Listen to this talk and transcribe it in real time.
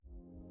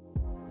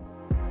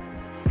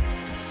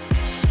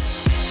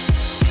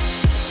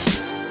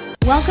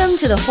Welcome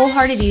to the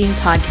Wholehearted Eating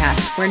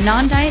Podcast, where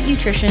non-diet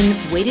nutrition,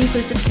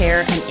 weight-inclusive care,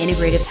 and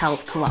integrative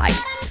health collide.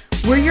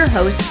 We're your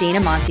hosts,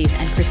 Dana Montes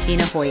and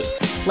Christina Hoyt,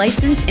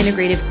 licensed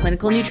integrative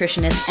clinical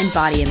nutritionists and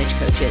body image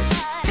coaches.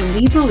 And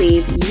we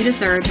believe you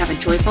deserve to have a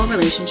joyful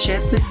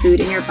relationship with food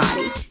in your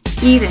body,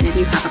 even if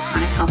you have a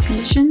chronic health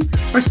condition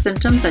or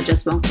symptoms that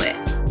just won't quit.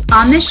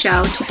 On this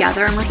show,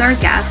 together and with our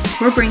guests,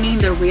 we're bringing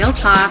the real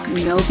talk,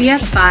 no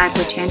BS vibe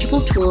with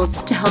tangible tools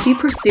to help you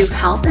pursue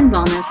health and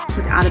wellness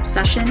without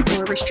obsession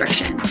or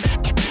restriction.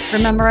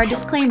 Remember our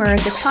disclaimer,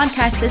 this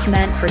podcast is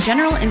meant for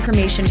general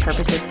information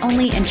purposes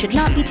only and should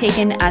not be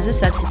taken as a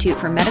substitute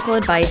for medical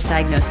advice,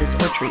 diagnosis,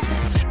 or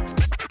treatment.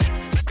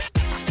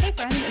 Hey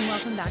friends, and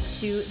welcome back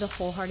to the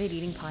Wholehearted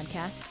Eating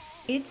Podcast.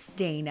 It's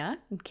Dana,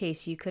 in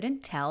case you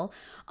couldn't tell.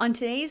 On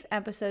today's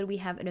episode, we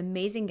have an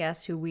amazing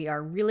guest who we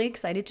are really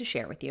excited to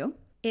share with you.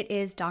 It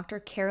is Dr.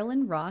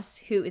 Carolyn Ross,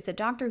 who is a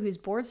doctor who's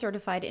board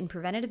certified in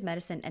preventative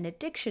medicine and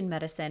addiction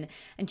medicine,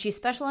 and she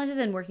specializes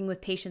in working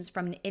with patients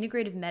from an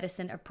integrative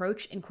medicine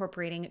approach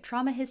incorporating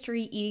trauma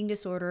history, eating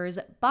disorders,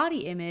 body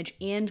image,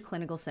 and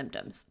clinical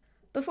symptoms.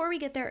 Before we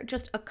get there,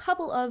 just a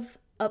couple of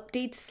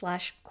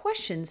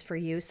updates/questions for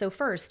you. So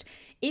first,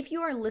 if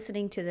you are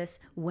listening to this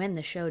when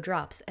the show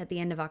drops at the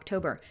end of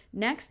October,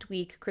 next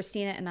week,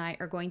 Christina and I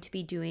are going to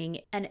be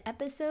doing an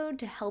episode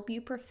to help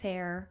you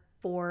prepare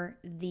for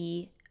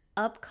the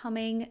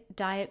upcoming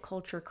diet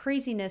culture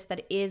craziness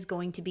that is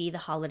going to be the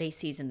holiday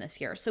season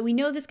this year. So we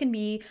know this can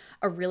be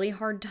a really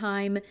hard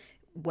time,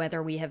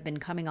 whether we have been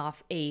coming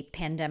off a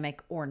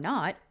pandemic or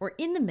not, or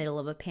in the middle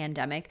of a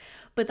pandemic,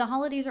 but the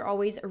holidays are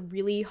always a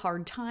really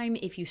hard time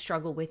if you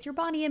struggle with your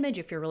body image,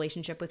 if your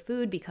relationship with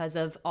food, because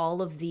of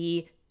all of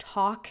the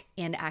talk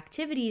and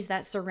activities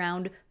that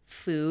surround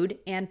food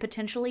and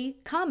potentially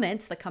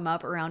comments that come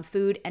up around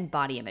food and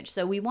body image.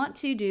 So we want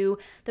to do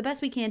the best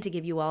we can to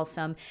give you all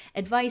some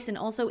advice and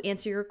also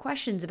answer your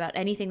questions about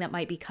anything that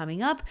might be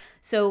coming up.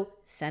 So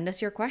send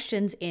us your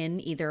questions in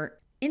either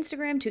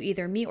Instagram to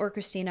either me or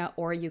Christina,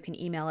 or you can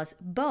email us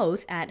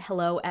both at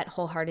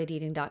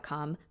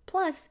hello@wholeheartedeating.com.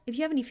 Plus, if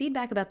you have any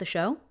feedback about the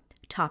show,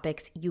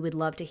 topics you would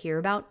love to hear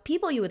about,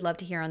 people you would love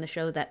to hear on the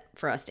show that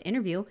for us to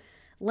interview,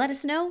 let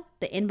us know.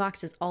 The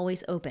inbox is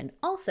always open.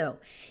 Also,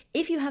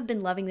 if you have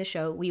been loving the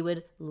show, we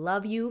would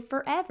love you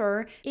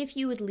forever if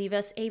you would leave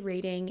us a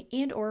rating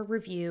and or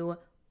review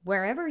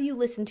wherever you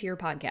listen to your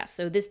podcast.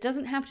 So this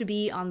doesn't have to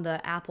be on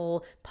the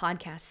Apple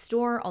Podcast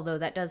Store, although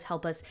that does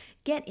help us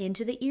get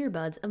into the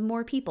earbuds of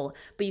more people.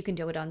 But you can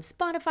do it on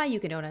Spotify, you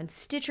can do it on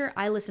Stitcher.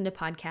 I listen to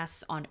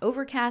podcasts on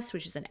Overcast,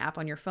 which is an app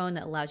on your phone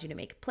that allows you to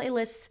make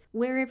playlists.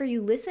 Wherever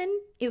you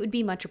listen, it would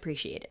be much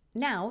appreciated.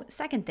 Now,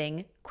 second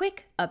thing,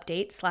 quick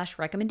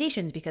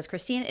update/recommendations, because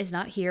Christina is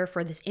not here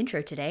for this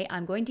intro today.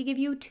 I'm going to give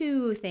you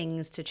 2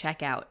 things to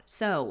check out.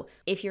 So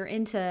if you're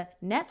into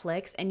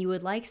Netflix and you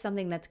would like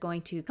something that's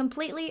going to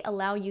completely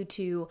allow you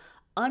to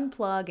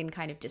unplug and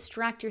kind of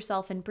distract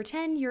yourself and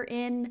pretend you're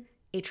in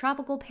a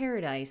tropical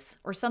paradise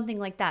or something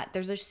like that,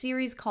 there's a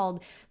series called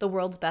The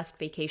World's Best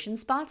Vacation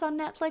Spots on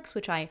Netflix,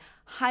 which I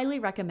highly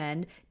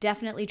recommend.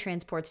 Definitely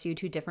transports you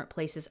to different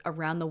places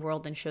around the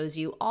world and shows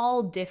you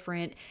all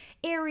different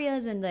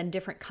areas and then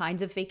different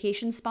kinds of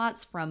vacation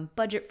spots, from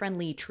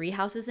budget-friendly tree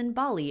houses in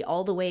Bali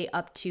all the way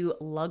up to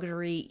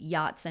luxury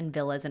yachts and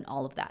villas and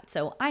all of that.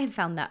 So I have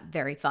found that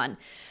very fun.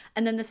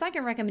 And then the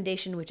second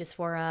recommendation, which is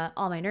for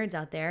all my nerds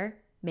out there,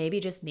 maybe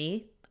just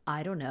me,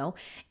 I don't know,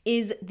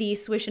 is the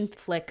Swish and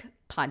Flick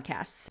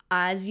podcasts.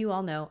 As you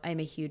all know,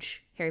 I'm a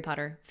huge Harry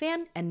Potter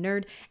fan and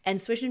nerd,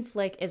 and Swish and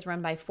Flick is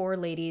run by 4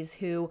 ladies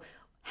who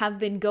have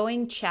been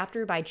going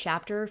chapter by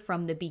chapter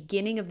from the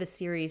beginning of the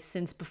series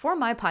since before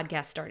my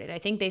podcast started. I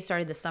think they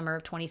started the summer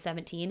of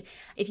 2017.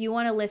 If you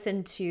want to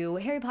listen to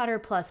Harry Potter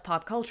plus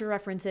pop culture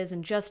references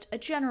and just a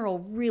general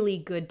really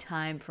good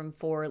time from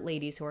 4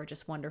 ladies who are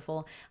just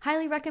wonderful,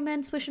 highly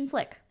recommend Swish and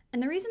Flick.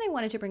 And the reason I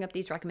wanted to bring up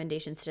these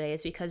recommendations today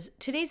is because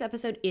today's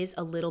episode is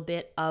a little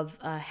bit of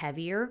a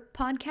heavier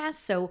podcast.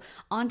 So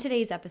on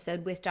today's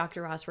episode with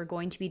Dr. Ross, we're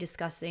going to be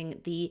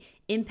discussing the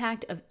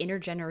impact of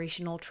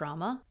intergenerational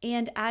trauma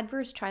and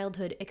adverse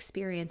childhood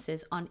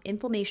experiences on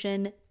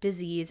inflammation,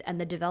 disease, and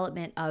the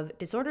development of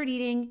disordered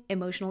eating,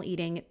 emotional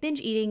eating, binge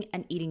eating,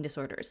 and eating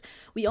disorders.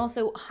 We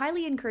also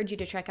highly encourage you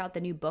to check out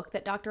the new book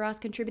that Dr. Ross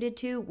contributed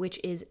to,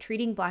 which is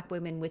Treating Black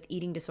Women with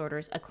Eating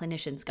Disorders, A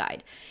Clinician's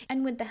Guide.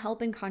 And with the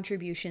help and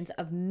contributions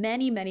of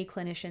many, many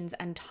clinicians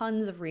and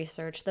tons of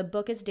research, the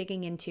book is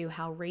digging into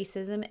how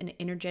racism and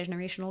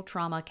intergenerational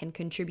trauma can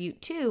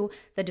contribute to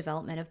the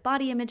development of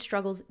body image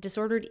struggles,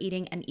 disordered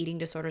eating, and eating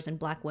disorders in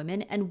Black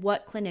women, and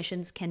what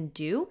clinicians can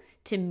do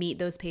to meet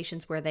those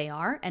patients where they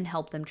are and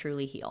help them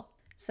truly heal.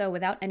 So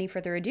without any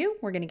further ado,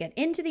 we're going to get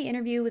into the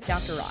interview with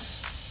Dr.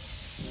 Ross.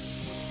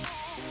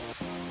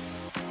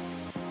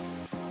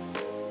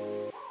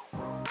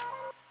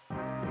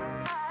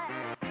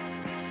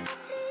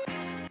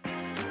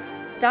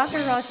 Dr.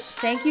 Ross,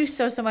 thank you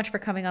so much for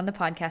coming on the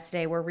podcast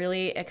today. We're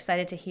really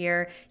excited to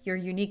hear your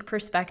unique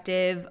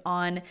perspective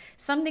on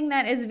something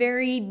that is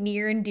very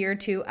near and dear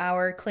to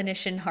our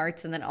clinician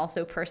hearts and then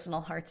also personal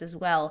hearts as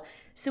well.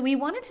 So we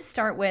wanted to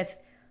start with,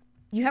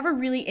 you have a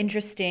really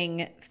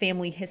interesting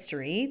family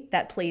history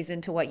that plays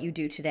into what you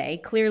do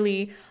today.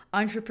 Clearly,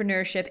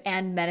 entrepreneurship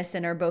and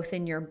medicine are both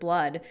in your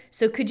blood.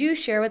 So could you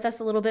share with us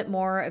a little bit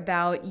more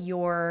about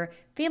your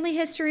family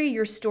history,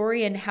 your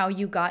story, and how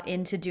you got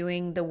into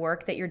doing the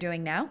work that you're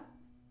doing now?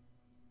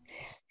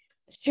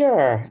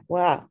 Sure.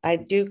 Well, I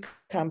do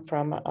come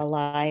from a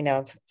line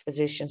of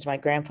physicians. My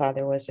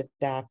grandfather was a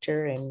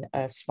doctor in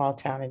a small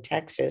town in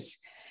Texas,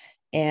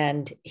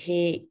 and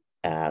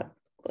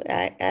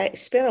I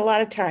spent a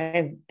lot of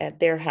time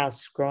at their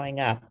house growing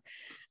up,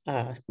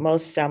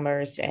 most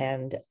summers,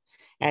 and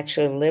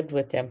actually lived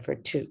with them for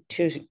two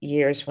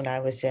years when I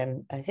was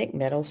in, I think,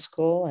 middle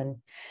school. And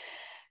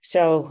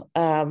so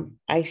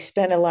I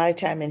spent a lot of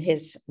time in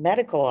his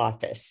medical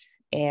office,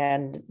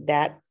 and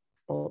that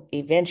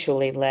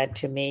eventually led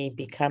to me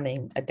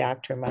becoming a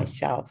doctor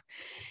myself.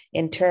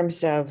 In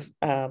terms of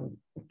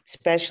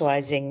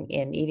specializing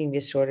in eating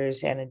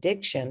disorders and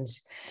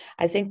addictions,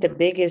 I think the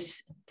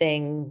biggest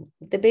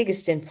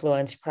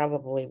influence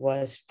probably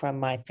was from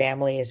my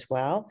family as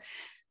well,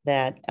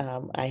 that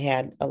I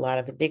had a lot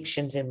of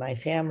addictions in my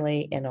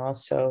family and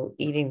also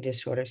eating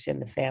disorders in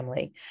the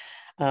family.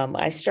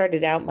 I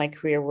started out my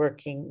career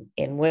working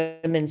in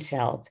women's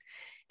health.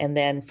 And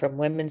then from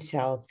women's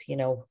health,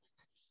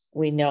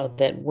 we know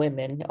that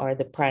women are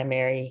the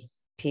primary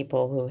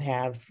people who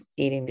have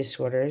eating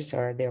disorders,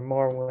 or there are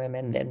more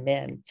women than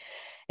men,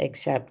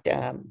 except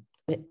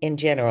in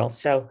general.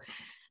 So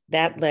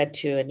that led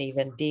to an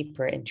even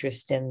deeper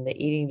interest in the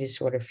eating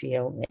disorder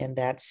field. And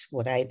that's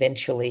what I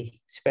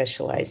eventually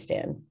specialized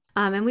in.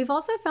 And we've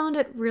also found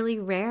it really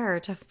rare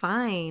to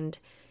find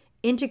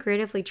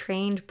integratively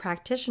trained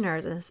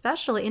practitioners, and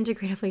especially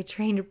integratively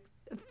trained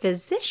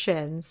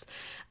physicians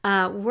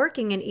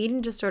working in eating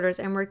disorders.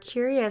 And we're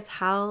curious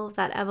how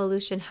that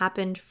evolution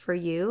happened for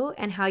you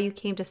and how you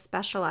came to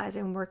specialize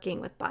in working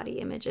with body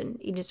image and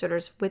eating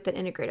disorders with an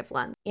integrative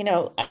lens.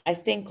 I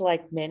think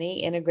like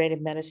many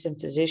integrative medicine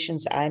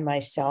physicians, I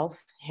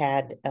myself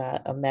had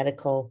a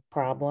medical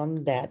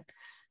problem that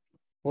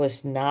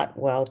was not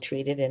well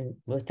treated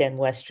within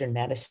Western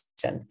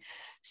medicine.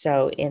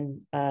 So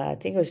I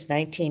think it was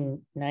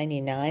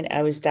 1999,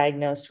 I was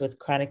diagnosed with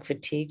chronic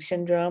fatigue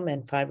syndrome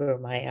and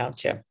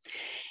fibromyalgia.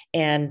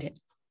 And,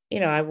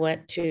 I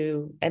went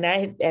and I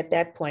had at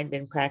that point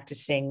been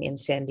practicing in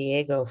San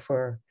Diego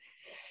for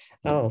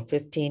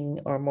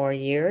 15 or more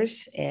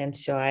years. And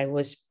so I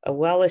was a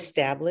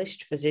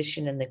well-established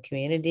physician in the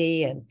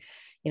community and,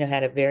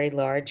 had a very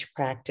large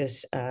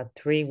practice,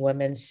 3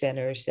 women's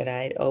centers that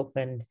I had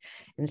opened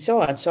and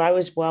so on. So I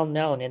was well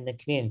known in the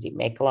community,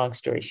 make a long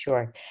story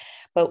short.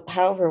 But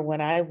however, when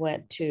I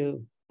went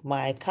to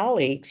my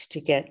colleagues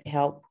to get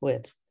help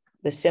with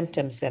the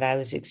symptoms that I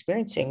was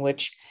experiencing,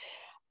 which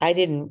I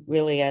didn't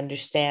really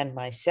understand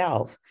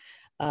myself,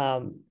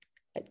 often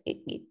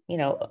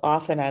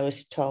I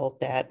was told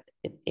that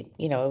it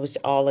was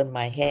all in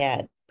my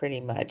head pretty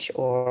much,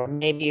 or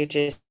maybe you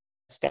just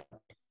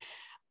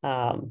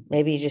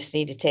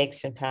need to take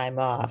some time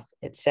off,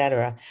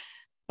 etc.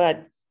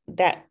 But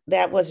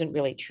that wasn't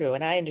really true.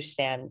 And I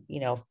understand,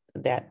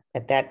 that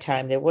at that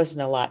time there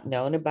wasn't a lot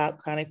known about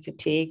chronic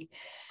fatigue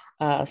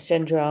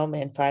syndrome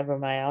and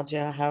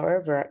fibromyalgia.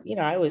 However,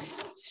 I was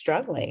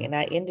struggling, and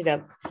I ended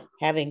up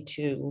having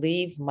to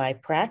leave my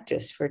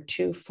practice for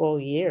 2 full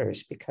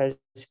years because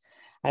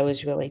I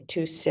was really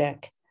too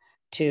sick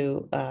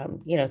to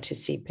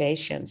see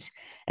patients.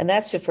 And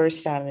that's the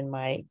first time in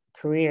my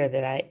career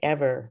that I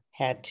ever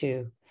had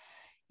to,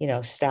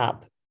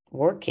 stop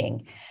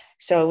working.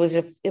 So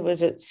it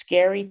was a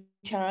scary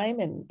time,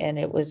 and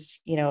it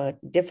was, a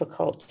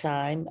difficult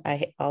time.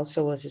 I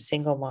also was a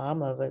single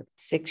mom of a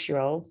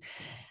 6-year-old.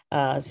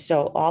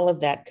 So all of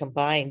that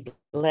combined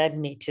led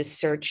me to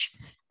search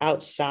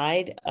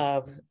outside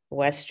of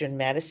Western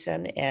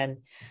medicine. And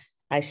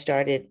I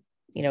started,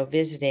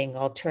 visiting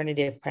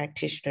alternative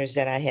practitioners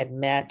that I had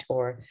met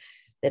or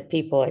that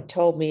people had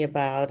told me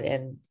about.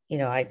 And,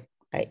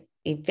 I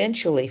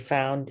eventually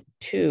found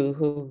 2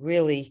 who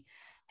really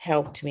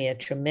helped me a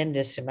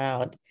tremendous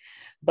amount.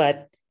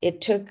 But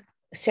it took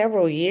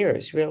several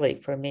years really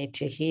for me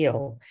to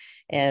heal.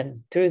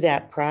 And through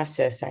that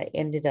process, I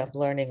ended up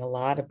learning a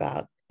lot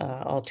about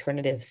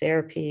alternative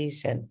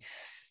therapies and,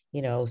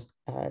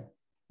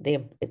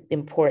 the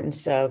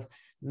importance of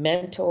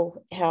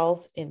mental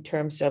health in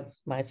terms of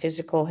my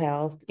physical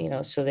health.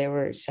 So there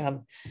were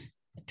some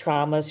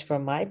traumas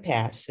from my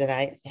past that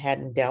I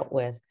hadn't dealt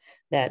with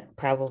that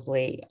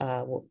probably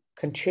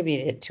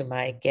contributed to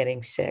my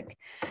getting sick.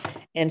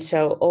 And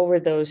so over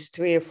those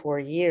 3 or 4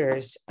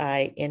 years,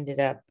 I ended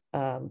up,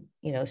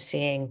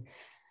 seeing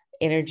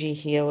energy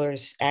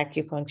healers,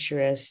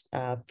 acupuncturists,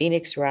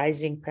 Phoenix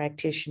Rising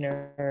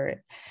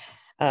practitioner,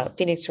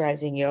 Phoenix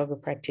Rising yoga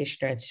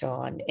practitioner, and so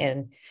on.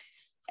 And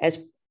as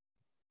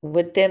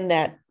within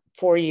that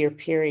 4-year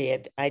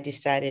period, I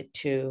decided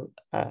to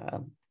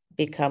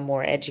become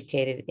more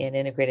educated in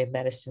integrative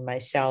medicine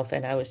myself.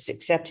 And I was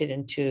accepted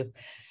into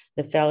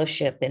the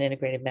fellowship in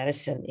integrative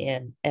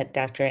medicine at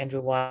Dr.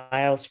 Andrew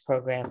Weil's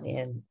program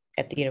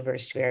at the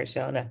University of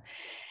Arizona.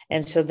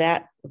 And so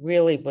that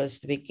really was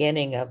the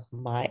beginning of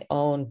my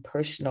own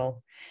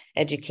personal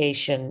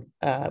education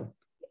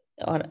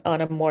on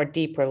a more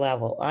deeper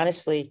level.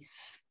 Honestly,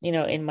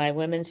 in my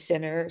women's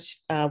centers,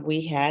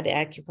 we had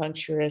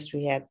acupuncturists,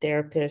 we had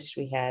therapists,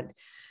 we had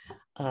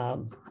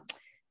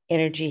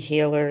energy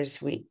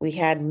healers, we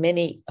had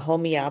many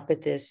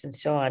homeopathists and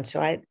so on.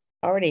 So I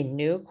already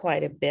knew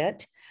quite a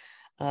bit,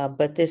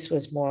 but this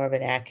was more of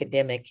an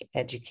academic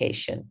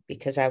education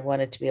because I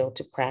wanted to be able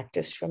to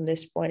practice from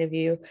this point of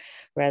view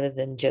rather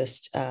than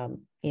just,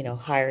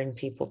 hiring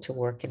people to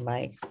work in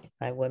my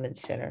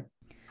women's center.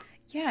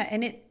 Yeah,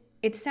 and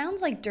it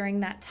sounds like during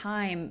that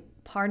time,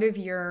 part of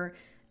your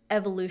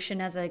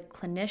evolution as a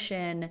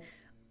clinician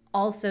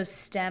also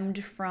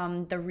stemmed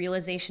from the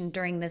realization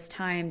during this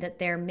time that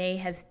there may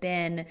have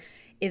been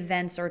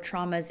events or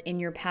traumas in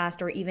your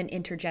past or even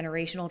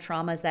intergenerational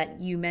traumas that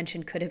you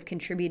mentioned could have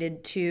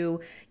contributed to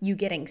you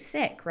getting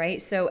sick,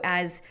 right? So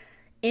as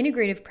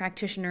integrative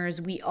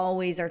practitioners, we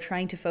always are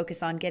trying to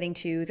focus on getting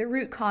to the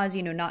root cause,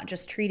 not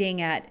just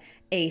treating at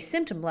a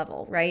symptom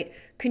level, right?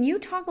 Can you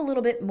talk a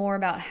little bit more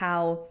about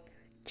how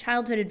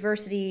childhood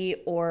adversity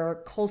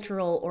or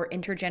cultural or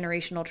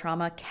intergenerational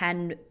trauma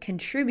can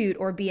contribute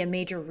or be a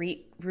major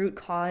root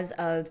cause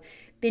of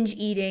binge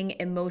eating,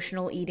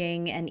 emotional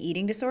eating, and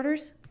eating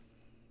disorders?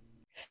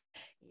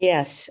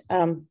 Yes,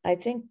 I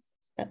think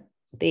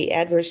the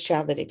Adverse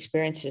Childhood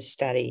Experiences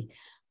study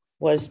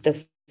was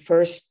the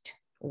first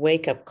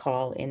wake-up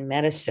call in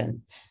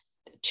medicine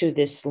to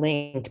this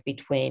link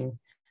between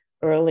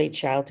early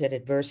childhood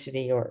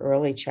adversity or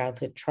early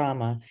childhood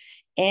trauma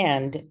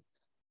and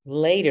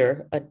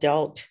later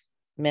adult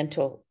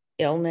mental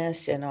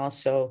illness and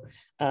also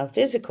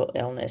physical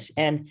illness.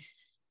 And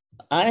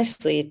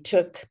honestly, it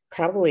took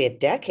probably a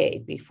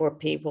decade before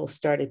people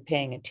started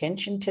paying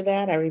attention to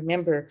that. I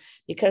remember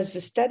because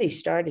the study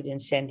started in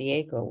San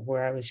Diego,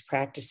 where I was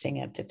practicing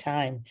at the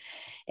time.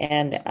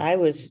 And I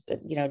was,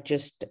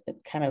 just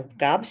kind of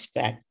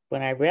gobsmacked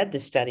when I read the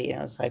study.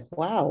 And I was like,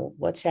 wow,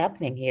 what's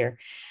happening here?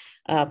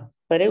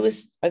 But it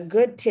was a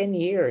good 10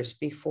 years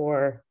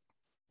before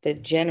the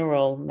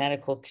general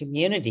medical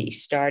community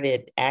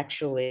started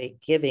actually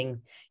giving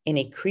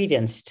any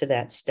credence to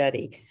that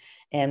study.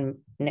 And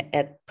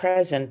at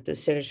present, the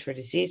Centers for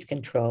Disease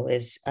Control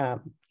is,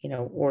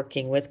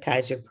 working with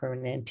Kaiser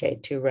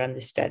Permanente to run the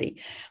study.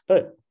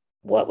 But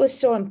what was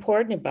so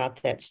important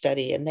about that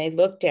study, and they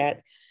looked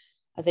at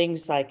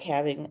things like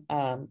having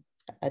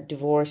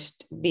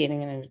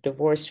being in a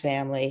divorced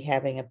family,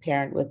 having a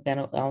parent with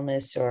mental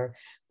illness or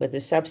with a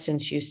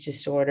substance use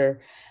disorder,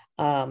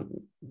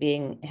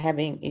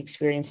 having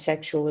experienced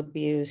sexual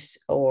abuse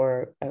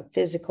or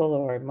physical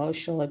or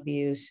emotional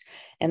abuse.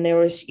 And there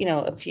was,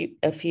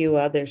 a few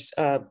others,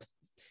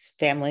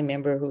 family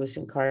member who was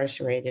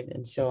incarcerated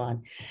and so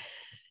on.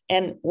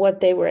 And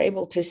what they were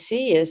able to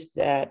see is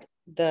that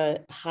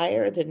the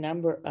higher the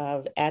number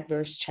of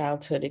adverse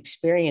childhood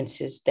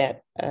experiences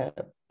that a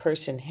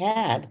person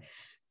had,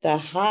 the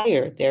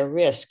higher their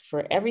risk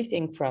for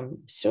everything from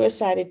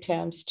suicide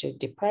attempts to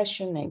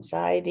depression,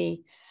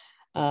 anxiety,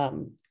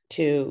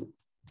 to,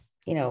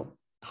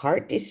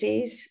 heart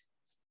disease,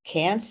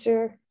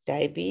 cancer,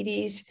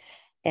 diabetes.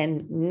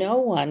 And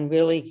no one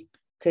really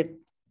could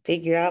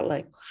figure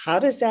out, how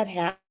does that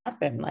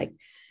happen?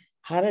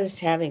 How does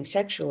having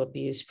sexual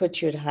abuse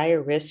put you at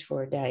higher risk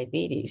for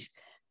diabetes?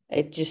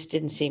 It just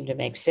didn't seem to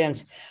make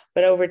sense.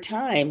 But over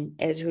time,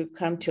 as we've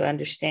come to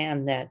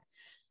understand that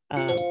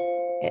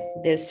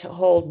this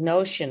whole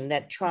notion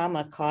that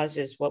trauma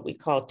causes what we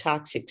call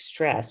toxic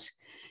stress,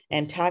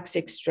 and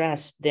toxic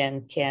stress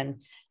then can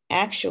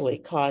actually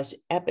cause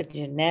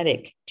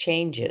epigenetic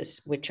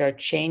changes, which are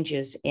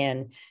changes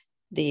in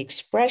the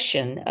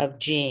expression of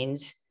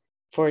genes,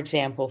 for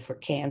example, for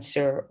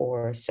cancer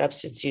or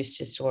substance use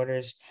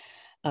disorders,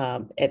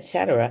 et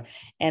cetera.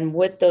 And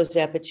with those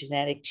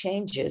epigenetic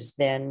changes,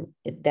 then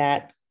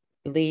that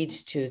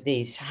leads to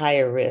these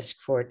higher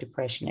risk for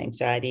depression,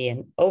 anxiety,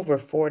 and over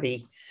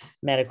 40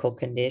 medical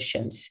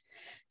conditions.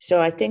 So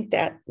I think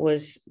that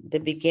was the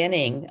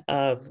beginning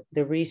of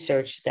the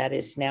research that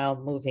is now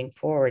moving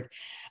forward.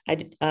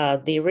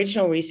 The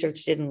original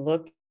research didn't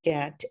look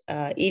at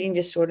eating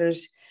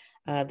disorders.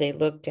 They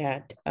looked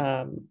at,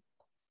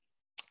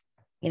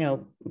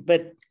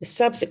 but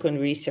subsequent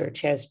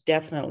research has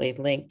definitely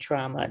linked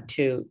trauma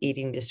to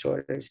eating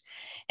disorders.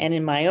 And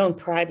in my own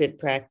private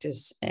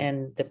practice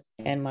and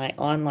my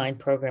online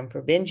program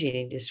for binge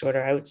eating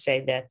disorder, I would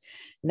say that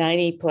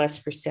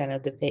 90+%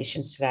 of the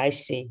patients that I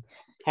see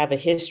have a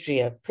history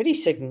of pretty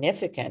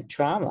significant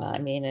trauma. I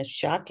mean, a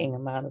shocking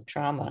amount of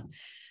trauma.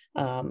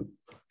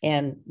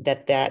 And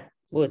that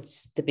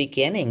was the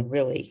beginning,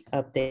 really,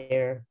 of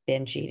their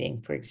binge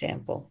eating, for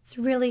example. It's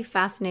really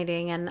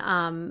fascinating. And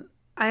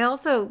I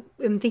also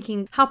am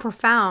thinking how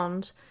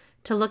profound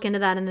to look into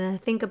that and then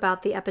think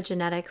about the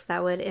epigenetics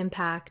that would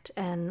impact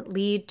and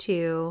lead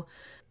to,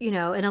 in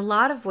a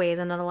lot of ways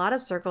and in a lot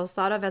of circles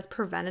thought of as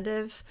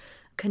preventative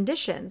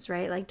conditions,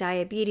 right? Like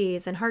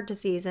diabetes and heart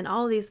disease and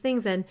all of these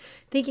things. And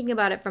thinking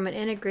about it from an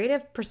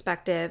integrative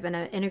perspective and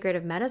an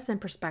integrative medicine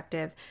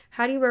perspective,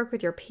 how do you work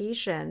with your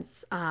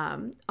patients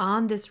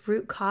on this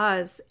root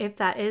cause, if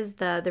that is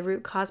the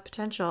root cause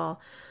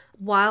potential,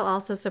 while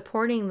also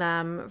supporting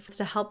them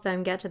to help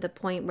them get to the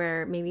point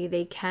where maybe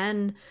they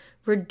can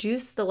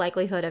reduce the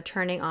likelihood of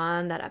turning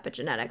on that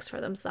epigenetics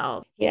for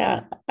themselves?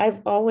 Yeah,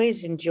 I've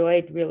always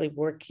enjoyed really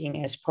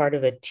working as part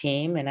of a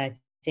team. And I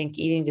think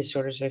eating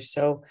disorders are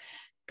so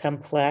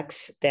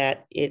complex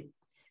that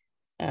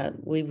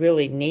we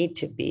really need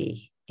to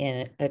be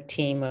in a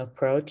team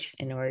approach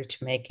in order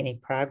to make any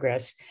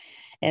progress.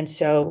 And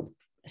so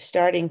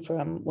starting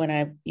from when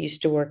I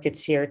used to work at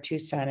Sierra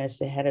Tucson as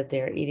the head of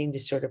their eating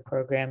disorder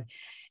program,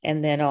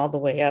 and then all the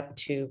way up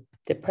to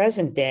the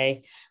present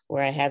day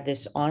where I have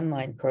this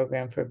online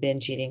program for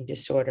binge eating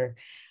disorder,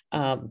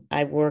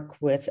 I work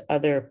with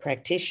other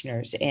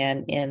practitioners.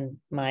 And in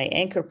my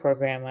anchor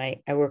program,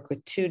 I work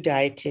with 2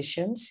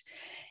 dietitians.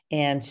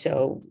 And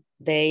so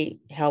they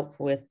help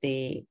with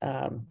the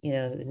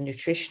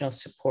nutritional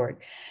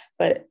support.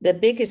 But the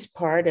biggest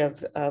part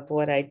of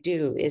what I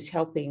do is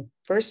helping,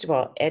 first of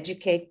all,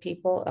 educate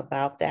people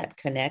about that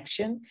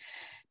connection.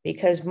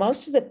 Because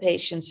most of the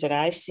patients that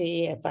I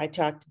see, if I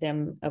talk to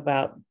them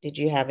about, did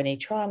you have any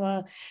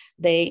trauma?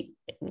 They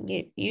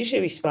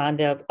usually respond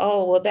of,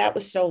 oh, well, that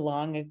was so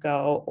long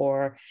ago.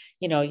 Or,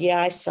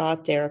 yeah, I saw a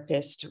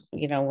therapist,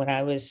 when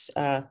I was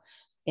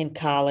in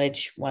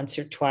college once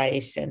or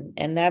twice,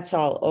 and that's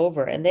all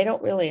over. And they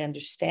don't really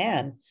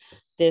understand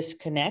this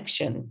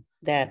connection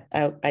that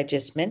I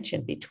just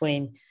mentioned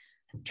between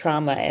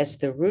trauma as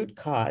the root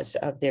cause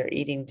of their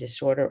eating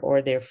disorder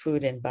or their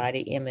food and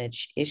body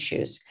image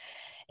issues.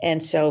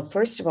 And so,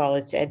 first of all,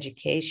 it's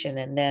education.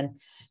 And then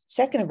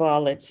second of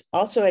all, it's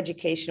also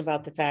education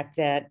about the fact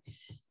that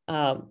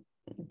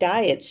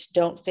diets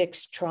don't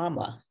fix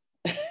trauma.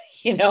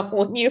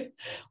 When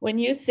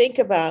you think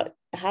about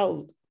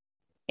how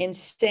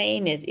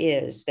insane it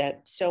is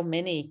that so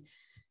many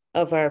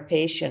of our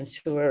patients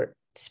who are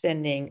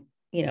spending,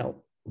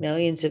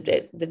 millions of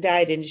the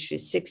diet industry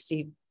is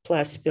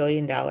 $60+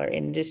 billion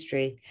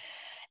industry.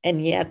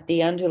 And yet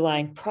the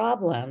underlying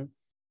problem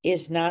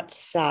is not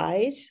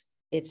size.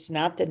 It's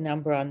not the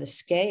number on the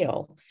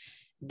scale.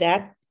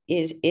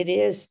 It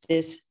is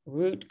this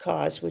root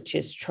cause, which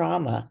is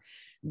trauma.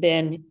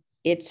 Then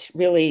it's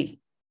really,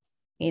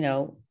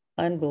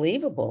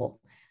 unbelievable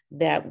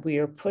that we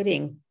are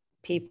putting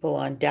people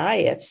on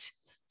diets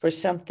for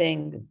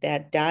something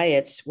that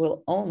diets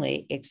will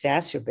only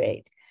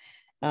exacerbate,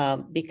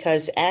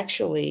 because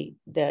actually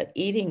the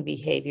eating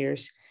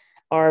behaviors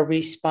are a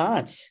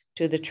response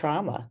to the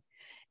trauma.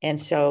 And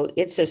so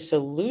it's a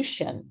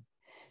solution.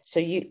 So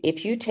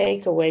if you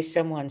take away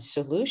someone's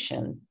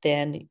solution,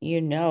 then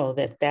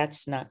that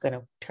that's not going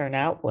to turn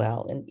out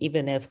well. And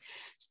even if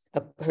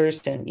a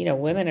person,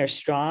 women are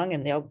strong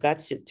and they'll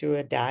guts it through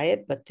a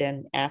diet, but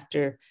then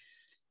after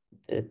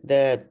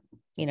the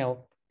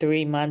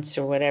 3 months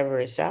or whatever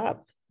is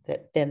up,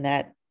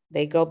 that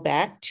they go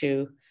back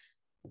to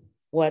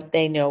what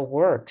they know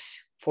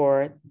works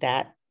for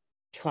that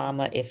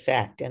trauma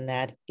effect. And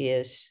that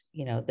is,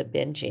 the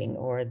binging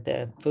or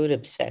the food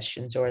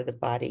obsessions or the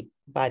body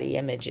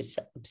image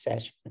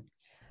obsession.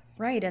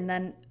 Right. And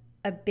then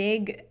a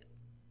big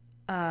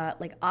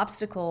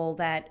obstacle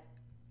that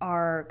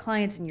our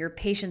clients and your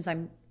patients,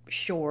 I'm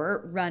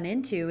sure, run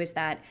into is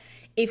that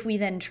if we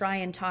then try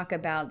and talk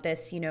about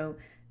this,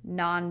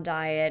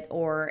 non-diet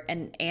or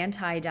an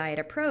anti-diet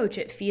approach,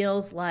 it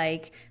feels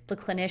like the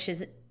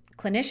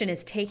clinician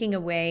is taking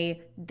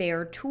away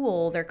their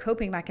tool, their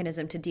coping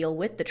mechanism to deal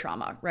with the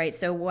trauma, right?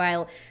 So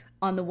while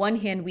on the one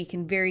hand, we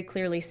can very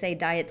clearly say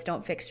diets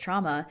don't fix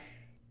trauma,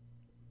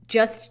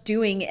 just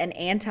doing an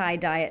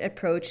anti-diet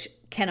approach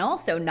can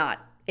also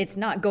it's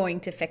not going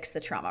to fix the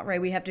trauma, right?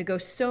 We have to go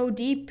so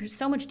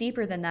much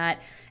deeper than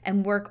that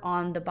and work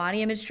on the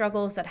body image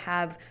struggles that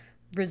have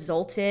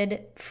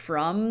resulted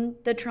from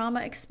the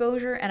trauma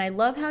exposure. And I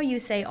love how you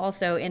say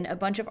also in a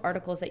bunch of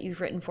articles that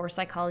you've written for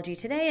Psychology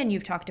Today, and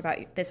you've talked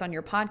about this on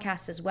your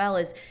podcast as well,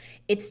 is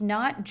it's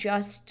not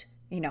just,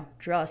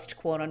 just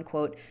quote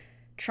unquote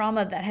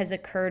trauma that has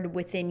occurred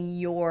within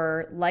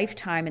your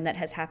lifetime and that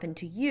has happened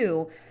to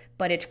you,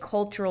 but it's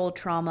cultural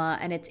trauma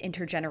and it's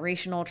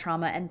intergenerational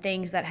trauma and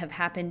things that have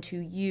happened to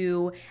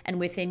you and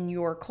within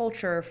your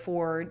culture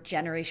for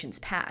generations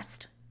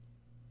past.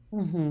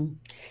 Mm-hmm.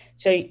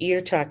 So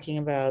you're talking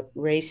about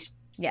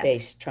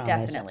race-based trauma.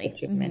 Definitely.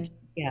 Mm-hmm.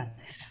 Yeah.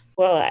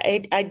 Well,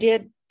 I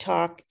did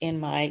talk in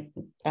my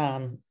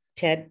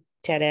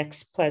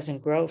TEDx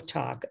Pleasant Grove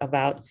talk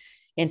about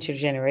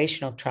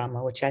intergenerational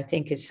trauma, which I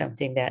think is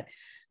something that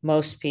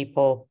most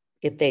people,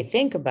 if they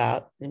think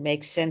about, it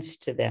makes sense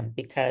to them.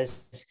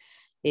 Because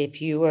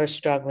if you are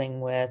struggling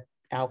with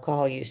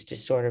alcohol use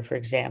disorder, for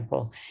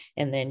example,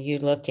 and then you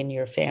look in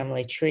your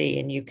family tree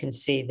and you can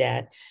see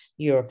that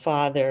your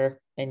father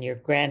and your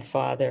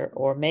grandfather,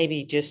 or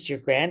maybe just your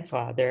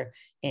grandfather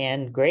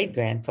and great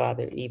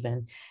grandfather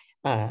even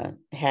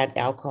had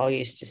alcohol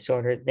use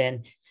disorder,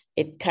 then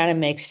it kind of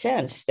makes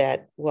sense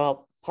that,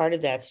 well, part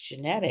of that's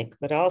genetic,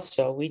 but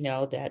also we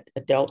know that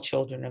adult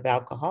children of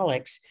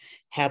alcoholics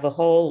have a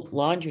whole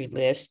laundry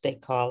list, they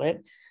call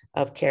it,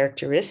 of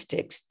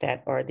characteristics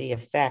that are the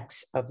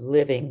effects of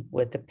living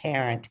with a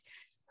parent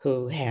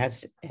who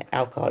has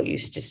alcohol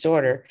use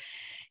disorder.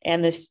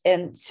 And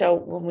so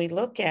when we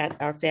look at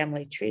our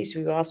family trees,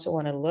 we also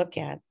want to look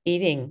at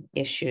eating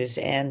issues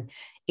and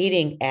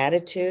eating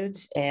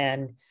attitudes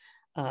and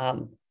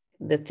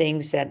the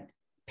things that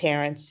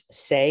parents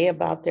say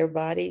about their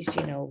bodies.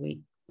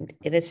 And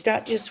it's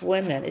not just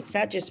women, it's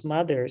not just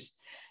mothers,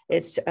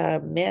 it's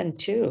men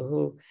too,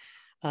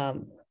 who,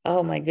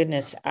 oh my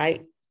goodness,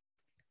 I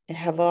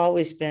have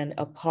always been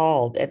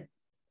appalled at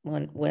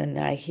when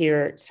I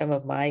hear some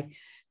of my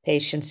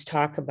patients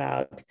talk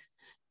about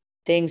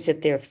things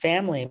that their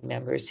family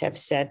members have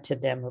said to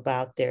them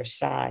about their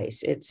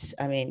size. It's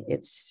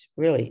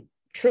really,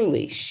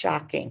 truly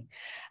shocking.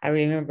 I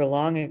remember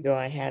long ago,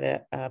 I had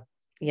a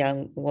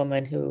young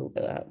woman who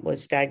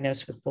was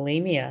diagnosed with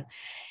bulimia,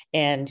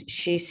 and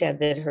she said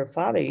that her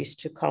father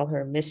used to call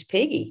her Miss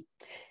Piggy.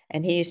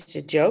 And he used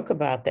to joke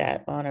about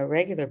that on a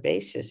regular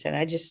basis. And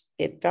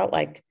it felt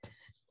like,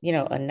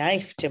 a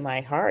knife to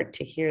my heart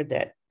to hear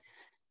that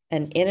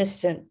an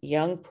innocent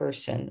young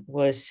person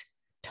was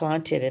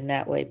taunted in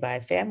that way by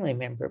a family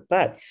member.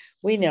 But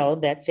we know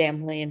that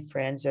family and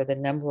friends are the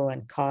number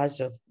one cause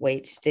of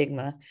weight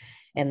stigma.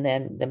 And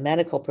then the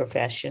medical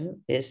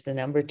profession is the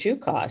number two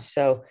cause.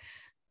 So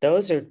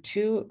those are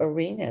two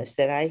arenas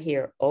that I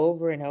hear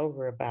over and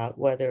over about,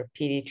 whether a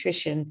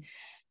pediatrician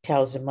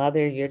tells a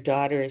mother, your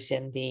daughter is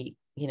in the,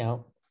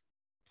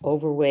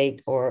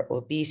 overweight or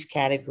obese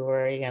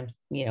category, and,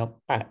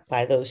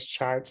 by those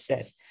charts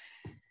that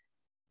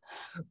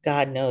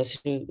God knows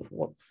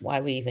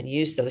why we even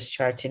use those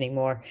charts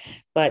anymore.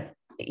 But,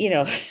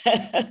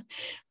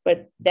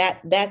 but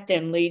that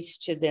then leads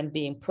to them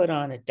being put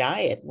on a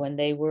diet when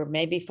they were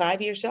maybe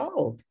 5 years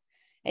old.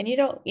 And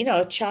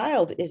a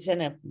child is in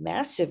a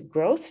massive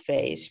growth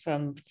phase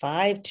from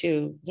 5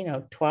 to,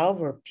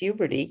 12 or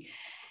puberty.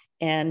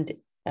 And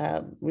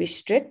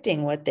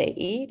restricting what they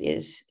eat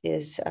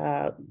is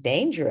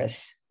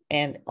dangerous,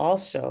 and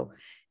also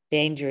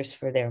dangerous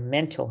for their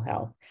mental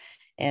health.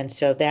 And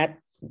so that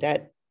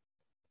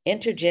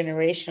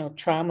intergenerational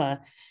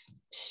trauma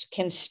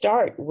can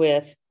start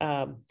with,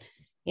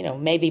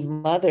 maybe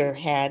mother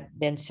had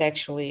been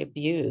sexually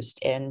abused,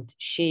 and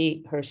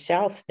she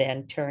herself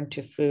then turned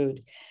to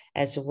food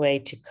as a way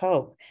to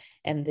cope.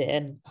 And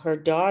then her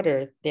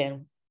daughter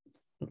then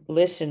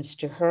listens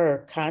to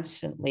her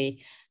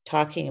constantly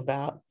talking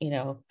about,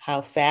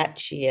 how fat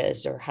she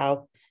is, or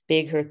how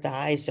big her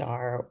thighs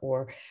are,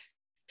 or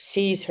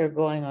sees her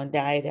going on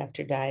diet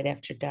after diet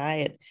after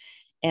diet.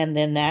 And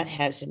then that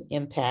has an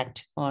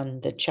impact on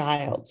the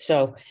child.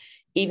 So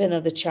even though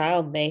the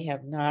child may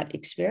have not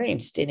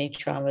experienced any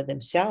trauma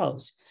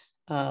themselves,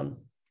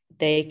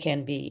 they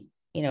can be,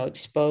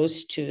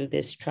 exposed to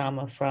this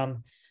trauma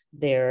from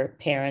their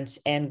parents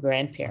and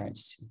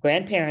grandparents.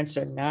 Grandparents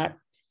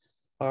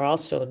are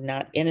also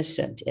not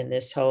innocent in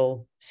this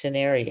whole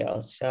scenario.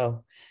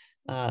 So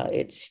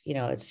I've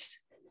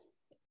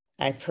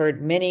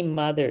heard many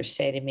mothers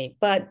say to me,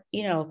 but,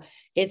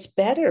 it's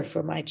better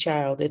for my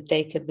child if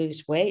they could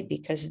lose weight,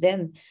 because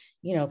then,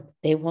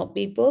 they won't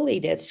be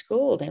bullied at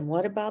school. And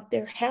what about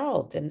their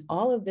health and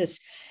all of this?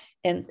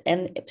 And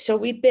so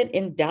we've been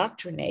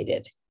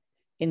indoctrinated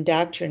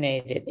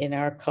in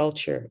our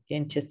culture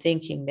into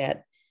thinking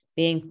that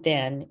being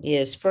thin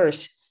is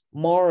first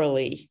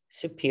morally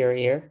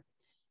superior.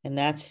 And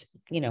that's,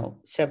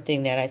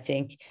 something that I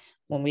think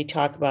when we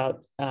talk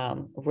about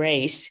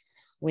race,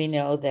 we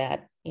know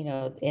that,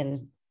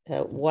 in the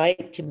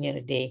white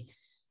community,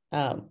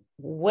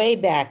 way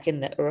back in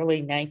the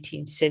early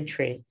 19th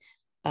century,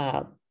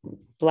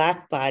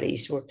 Black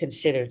bodies were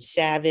considered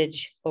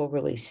savage,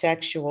 overly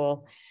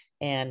sexual,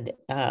 and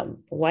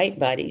white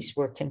bodies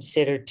were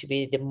considered to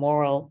be the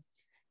moral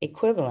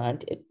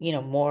equivalent,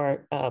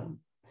 more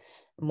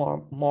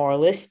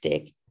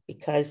moralistic,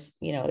 because,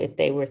 if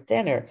they were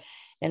thinner.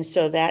 And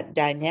so that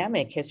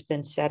dynamic has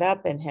been set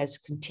up and has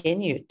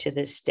continued to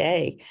this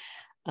day,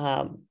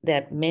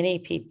 that many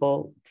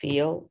people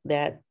feel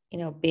that,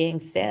 being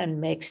thin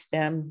makes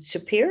them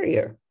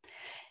superior.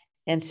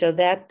 And so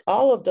that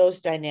all of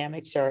those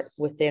dynamics are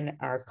within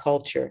our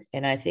culture.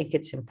 And I think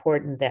it's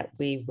important that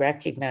we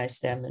recognize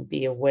them and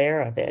be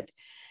aware of it.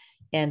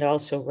 And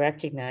also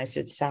recognize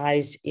that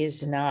size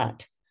is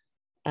not,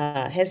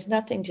 has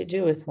nothing to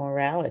do with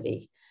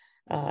morality.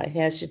 It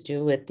has to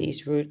do with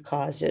these root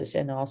causes,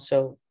 and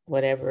also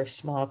whatever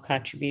small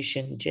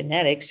contribution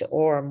genetics,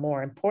 or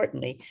more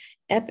importantly,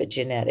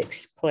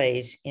 epigenetics,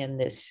 plays in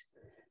this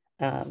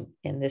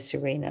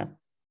arena.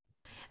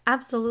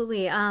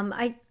 Absolutely.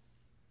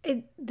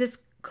 This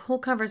whole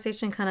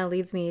conversation kind of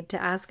leads me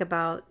to ask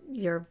about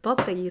your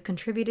book that you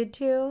contributed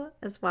to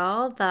as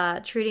well,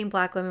 the Treating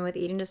Black Women with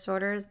Eating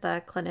Disorders,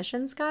 the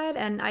Clinician's Guide.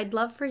 And I'd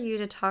love for you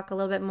to talk a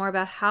little bit more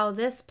about how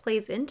this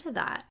plays into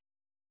that.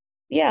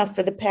 Yeah,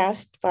 for the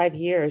past 5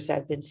 years,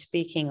 I've been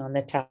speaking on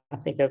the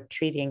topic of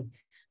treating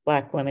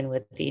Black women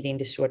with eating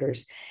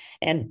disorders.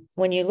 And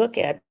when you look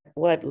at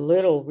what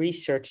little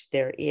research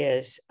there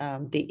is,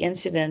 the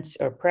incidence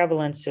or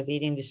prevalence of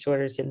eating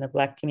disorders in the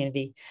Black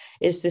community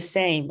is the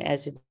same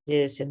as it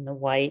is in the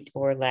white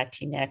or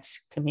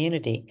Latinx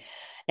community.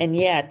 And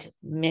yet,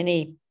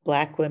 many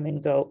Black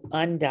women go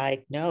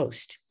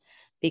undiagnosed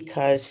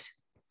because,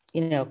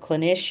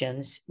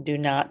 clinicians do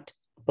not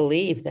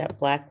believe that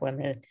Black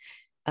women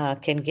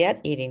can get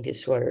eating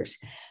disorders.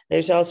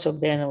 There's also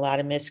been a lot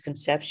of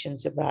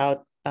misconceptions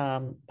about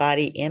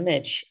body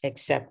image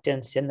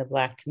acceptance in the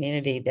Black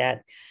community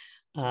that,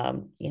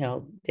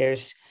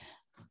 there's,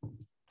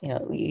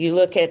 you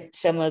look at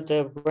some of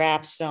the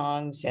rap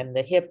songs and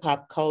the hip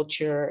hop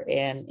culture,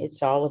 and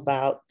it's all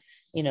about,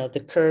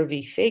 the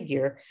curvy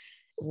figure,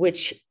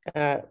 which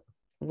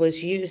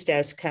was used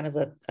as kind of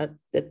a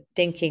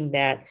thinking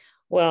that,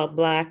 well,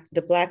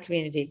 the Black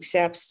community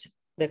accepts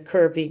the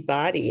curvy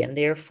body, and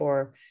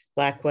therefore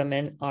Black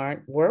women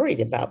aren't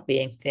worried about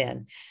being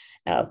thin.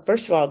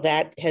 First of all,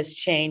 that has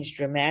changed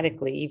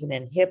dramatically, even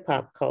in hip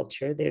hop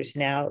culture. There's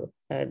now,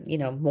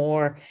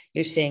 more,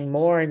 you're seeing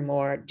more and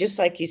more, just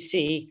like you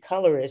see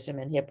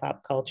colorism in hip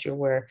hop culture,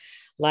 where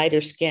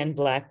lighter skinned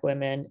Black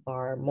women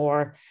are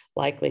more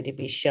likely to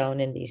be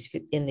shown in these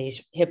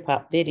hip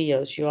hop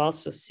videos. You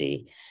also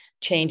see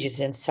changes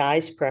in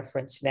size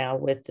preference now,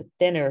 with the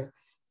thinner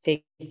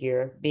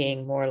figure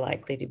being more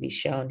likely to be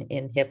shown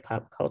in hip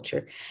hop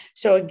culture.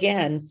 So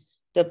again,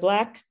 the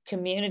Black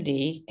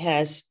community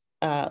has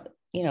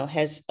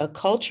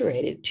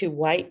acculturated to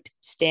white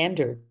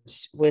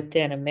standards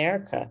within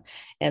America,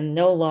 and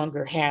no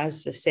longer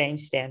has the same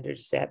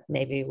standards that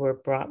maybe were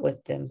brought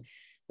with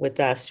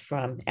us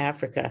from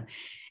Africa.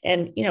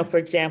 And, for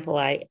example,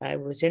 I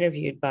was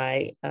interviewed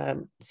by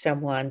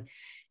someone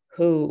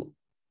who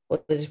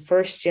was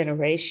first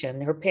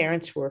generation. Her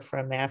parents were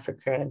from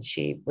Africa and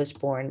she was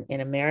born in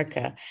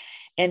America.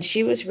 And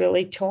she was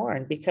really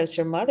torn because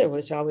her mother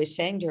was always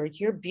saying to her,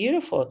 "You're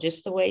beautiful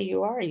just the way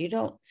you are. You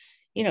don't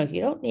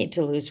need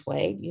to lose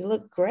weight. You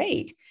look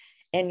great."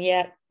 And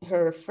yet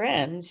her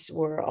friends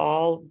were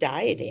all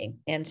dieting.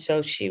 And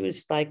so she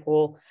was like,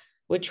 well,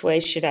 which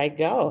way should I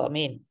go? I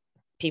mean,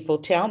 people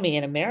tell me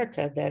in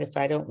America that if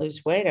I don't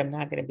lose weight, I'm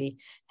not going to be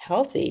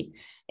healthy.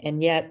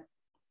 And yet,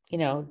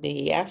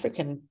 the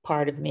African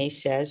part of me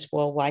says,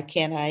 well, why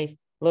can't I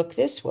look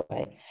this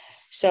way?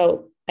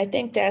 So I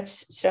think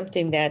that's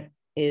something that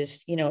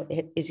is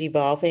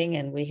evolving,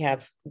 and we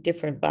have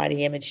different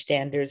body image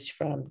standards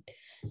from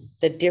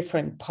the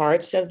different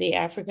parts of the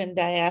African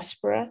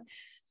diaspora.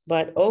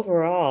 But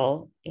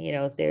overall,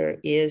 there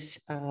is,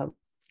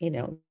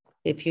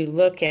 if you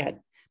look at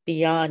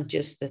beyond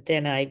just the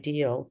thin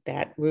ideal,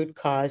 that root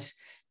cause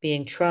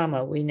being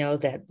trauma, we know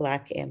that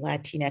Black and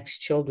Latinx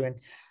children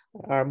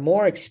are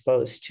more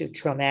exposed to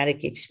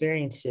traumatic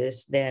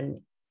experiences than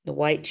the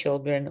white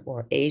children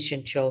or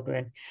Asian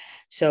children.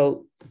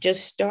 So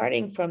just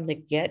starting from the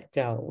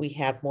get-go, we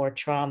have more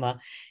trauma.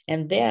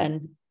 And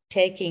then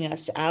taking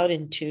us out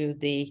into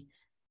the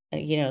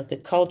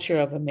culture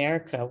of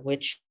America,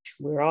 which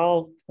we're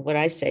all, what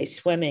I say,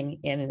 swimming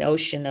in an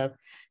ocean of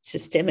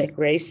systemic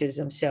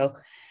racism. So,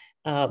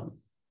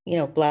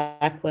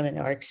 Black women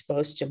are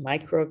exposed to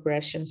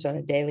microaggressions on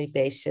a daily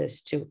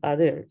basis, to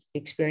other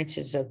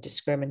experiences of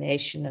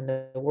discrimination in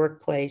the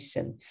workplace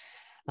and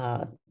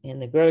in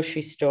the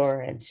grocery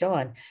store and so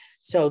on.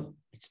 So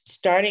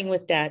starting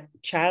with that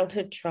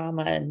childhood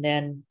trauma and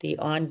then the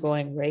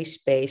ongoing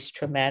race-based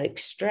traumatic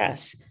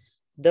stress,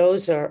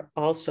 those are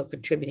also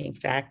contributing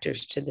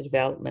factors to the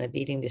development of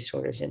eating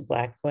disorders in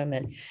Black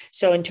women.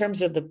 So in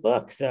terms of the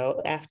book,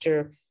 though,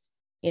 after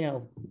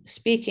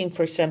speaking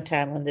for some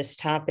time on this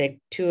topic,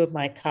 two of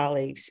my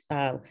colleagues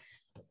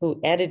who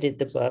edited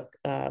the book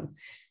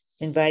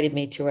invited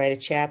me to write a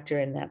chapter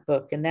in that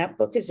book. And that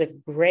book is a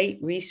great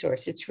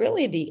resource. It's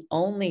really the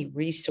only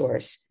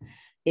resource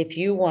if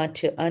you want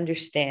to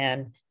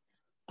understand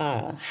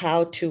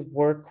how to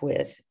work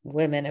with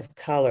women of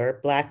color,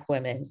 Black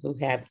women who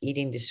have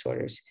eating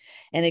disorders.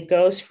 And it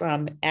goes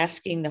from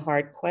asking the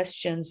hard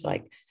questions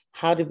like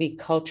how to be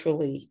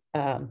culturally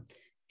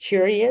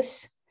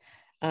curious,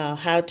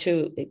 how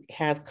to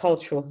have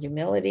cultural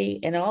humility.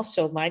 And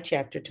also my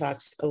chapter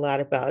talks a lot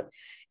about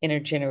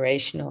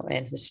intergenerational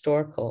and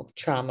historical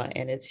trauma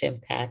and its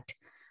impact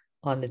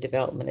on the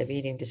development of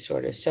eating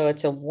disorders. So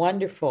it's a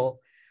wonderful,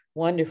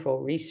 wonderful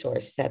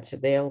resource that's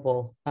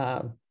available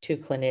to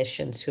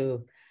clinicians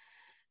who,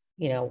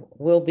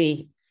 will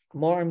be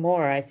more and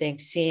more, I think,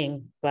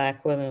 seeing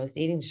Black women with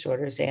eating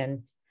disorders.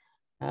 And,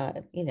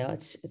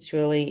 it's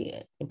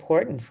really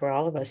important for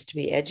all of us to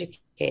be educated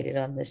educated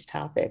on this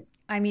topic.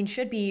 I mean,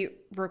 should be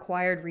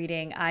required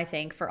reading, I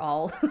think, for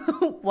all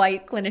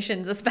white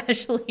clinicians,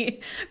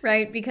 especially,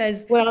 right?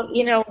 Because Well,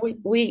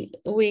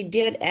 we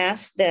did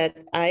ask that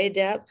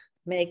IADEP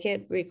make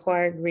it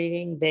required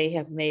reading. They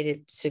have made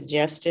it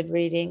suggested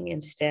reading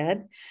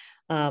instead.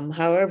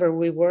 However,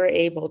 we were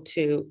able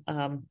to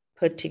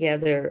put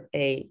together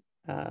a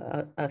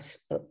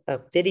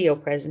video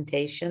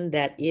presentation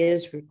that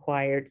is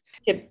required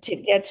to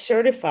get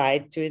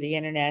certified through the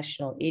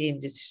International Eating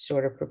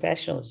Disorder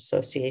Professionals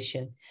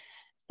Association.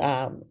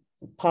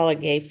 Paula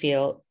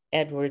Gayfield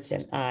Edwards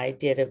and I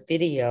did a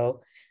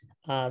video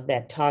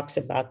that talks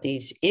about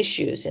these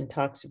issues and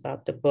talks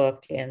about the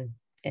book, and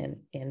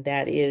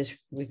that is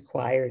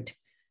required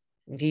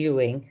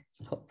viewing.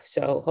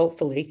 So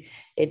hopefully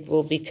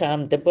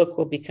the book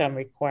will become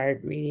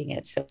required reading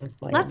at some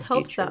point. Let's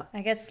hope so.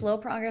 I guess slow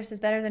progress is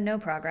better than no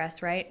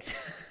progress, right?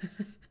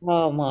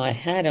 Oh my,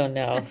 I don't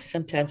know.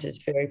 Sometimes it's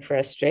very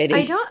frustrating.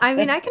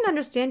 I can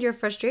understand your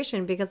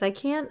frustration, because I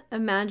can't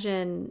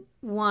imagine,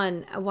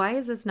 one, why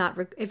is this not,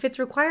 if it's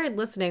required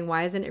listening,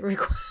 why isn't it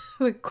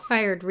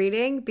required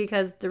reading?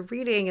 Because the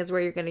reading is where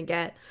you're going to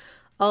get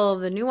all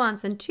of the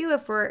nuance. And two,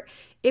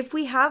 if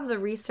we have the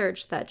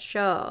research that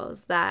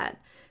shows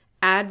that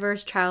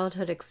adverse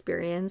childhood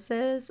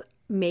experiences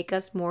make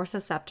us more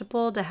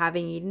susceptible to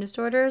having eating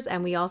disorders,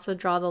 and we also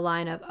draw the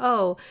line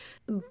of,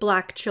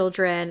 Black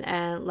children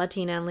and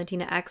Latina and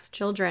Latinx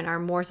children are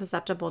more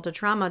susceptible to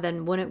trauma,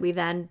 then wouldn't we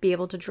then be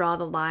able to draw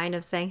the line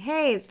of saying,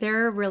 hey,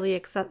 they're really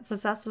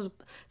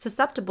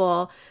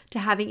susceptible to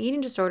having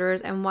eating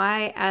disorders, and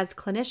why as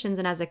clinicians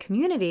and as a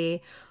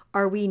community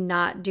are we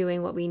not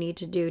doing what we need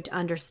to do to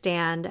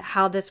understand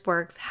how this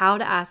works, how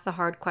to ask the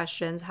hard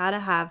questions, how to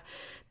have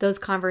those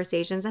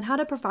conversations, and how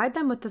to provide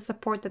them with the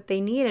support that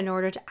they need in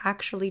order to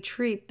actually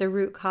treat the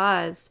root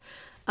cause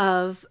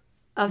of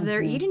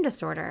their eating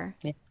disorder.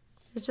 Yeah.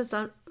 It's just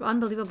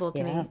unbelievable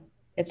to me.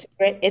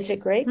 It's a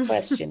great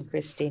question,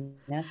 Christina.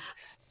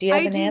 Do you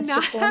have an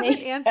answer for me? I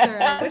do not have an answer.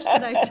 I wish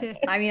that I did.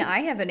 I mean, I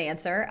have an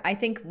answer. I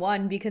think,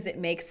 one, because it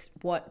makes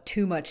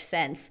too much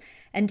sense,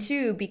 and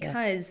two,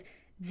 because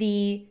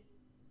the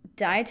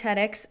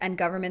dietetics and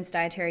government's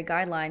dietary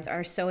guidelines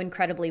are so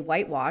incredibly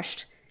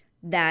whitewashed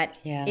that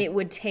it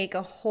would take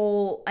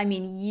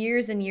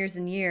years and years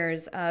and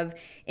years of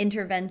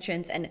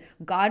interventions, and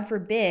God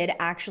forbid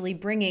actually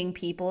bringing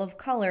people of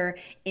color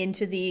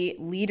into the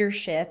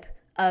leadership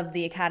of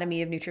the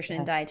Academy of Nutrition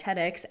and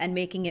Dietetics and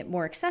making it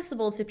more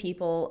accessible to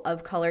people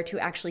of color to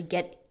actually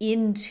get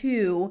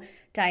into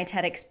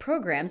dietetics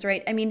programs,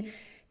 right? I mean,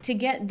 to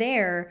get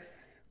there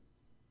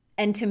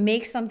and to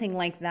make something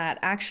like that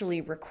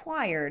actually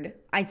required,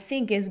 I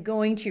think is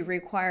going to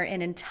require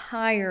an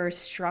entire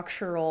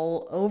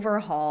structural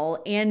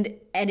overhaul and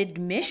an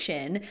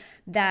admission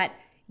that,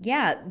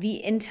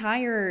 the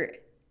entire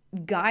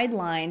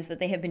guidelines that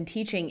they have been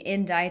teaching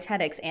in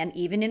dietetics and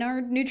even in our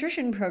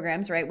nutrition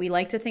programs, right? We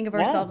like to think of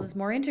ourselves as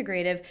more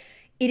integrative.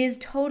 It is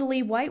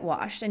totally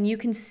whitewashed. And you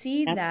can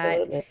see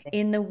that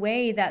in the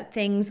way that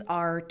things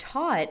are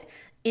taught,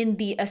 in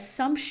the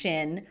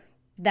assumption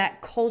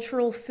that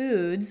cultural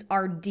foods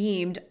are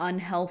deemed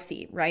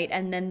unhealthy, right?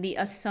 And then the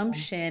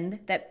assumption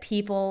that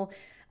people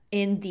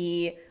in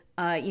the,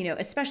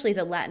 especially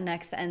the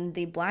Latinx and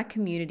the Black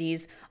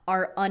communities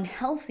are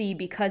unhealthy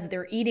because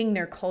they're eating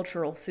their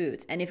cultural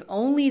foods. And if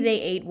only they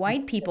ate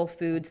white people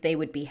foods, they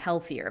would be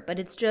healthier. But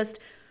it's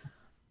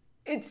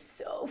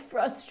so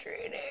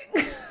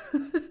frustrating.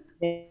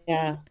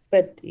 Yeah,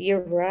 but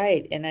you're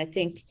right. And I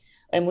think,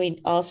 and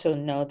we also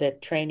know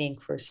that training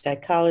for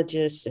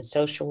psychologists and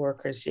social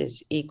workers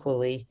is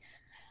equally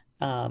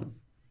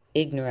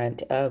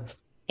ignorant of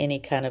any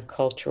kind of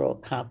cultural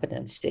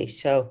competency.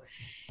 So,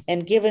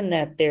 and given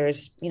that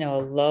there's, a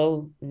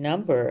low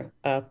number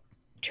of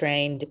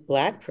trained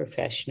Black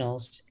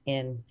professionals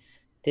in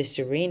this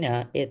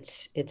arena,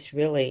 it's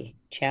really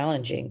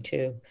challenging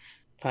to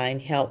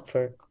find help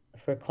for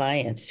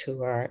clients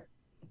who are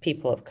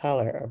people of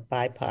color or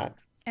BIPOC.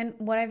 And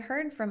what I've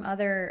heard from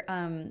other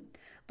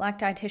Black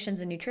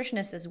dietitians and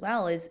nutritionists as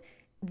well is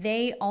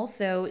they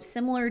also,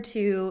 similar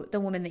to the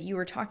woman that you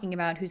were talking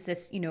about, who's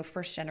this,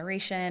 first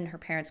generation, her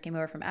parents came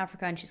over from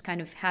Africa, and she's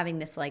kind of having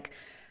this like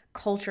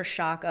culture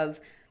shock of,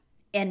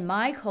 in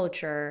my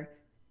culture,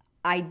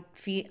 I'm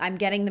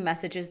getting the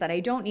messages that I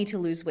don't need to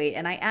lose weight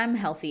and I am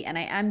healthy and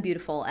I am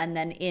beautiful. And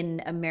then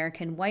in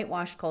American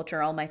whitewashed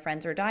culture, all my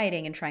friends are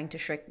dieting and trying to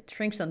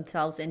shrink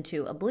themselves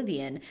into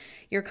oblivion.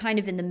 You're kind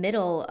of in the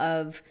middle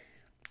of,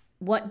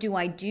 what do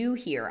I do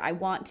here? I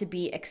want to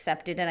be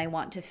accepted and I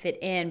want to fit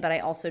in, but I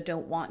also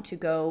don't want to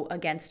go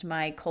against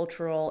my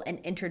cultural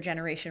and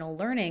intergenerational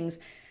learnings.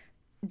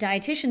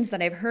 Dietitians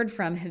that I've heard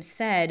from have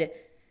said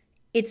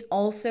it's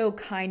also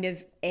kind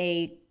of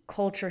a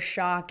culture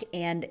shock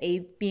and a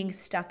being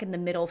stuck in the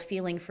middle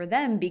feeling for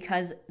them,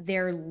 because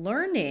they're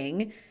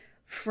learning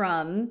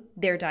from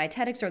their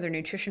dietetics or their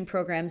nutrition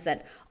programs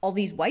that all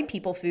these white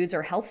people foods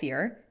are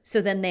healthier.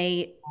 So then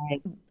they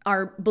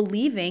are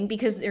believing,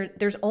 because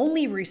there's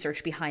only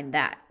research behind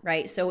that,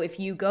 right? So if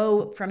you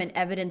go from an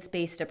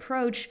evidence-based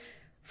approach,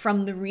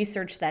 from the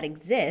research that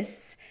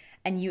exists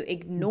and you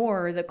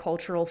ignore the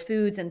cultural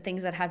foods and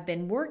things that have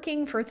been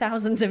working for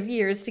thousands of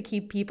years to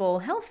keep people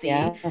healthy,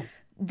 Yeah.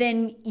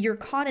 then you're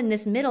caught in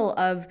this middle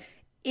of,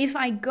 if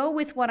I go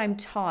with what I'm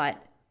taught,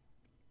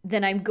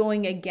 then I'm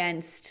going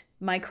against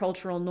my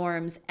cultural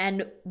norms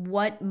and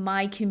what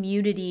my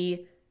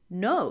community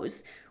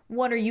knows.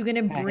 What are you going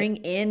to bring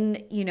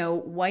in,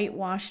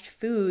 whitewashed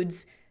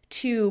foods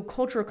to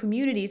cultural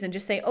communities and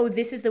just say, oh,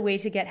 this is the way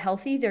to get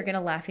healthy? They're going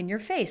to laugh in your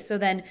face. So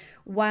then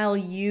while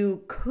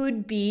you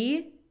could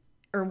be,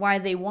 or why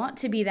they want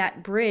to be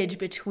that bridge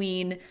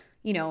between,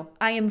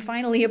 I am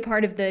finally a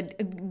part of the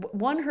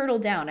one hurdle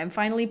down. I'm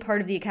finally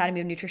part of the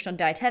Academy of Nutritional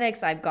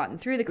Dietetics. I've gotten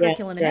through the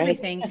curriculum and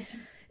everything.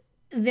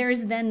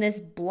 There's then this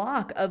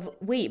block of,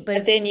 wait,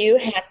 but then you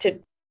have to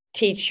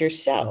teach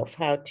yourself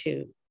how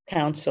to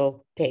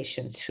counsel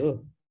patients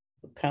who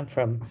come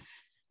from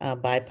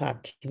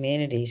BIPOC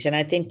communities. And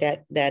I think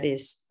that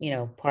is,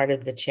 part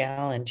of the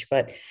challenge,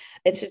 but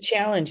it's a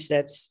challenge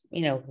that's,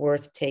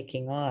 worth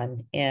taking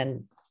on,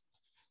 and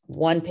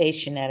one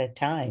patient at a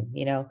time.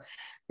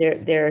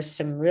 There are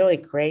some really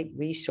great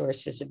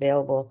resources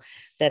available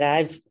that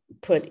I've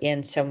put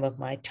in some of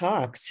my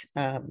talks,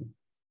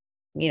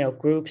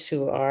 groups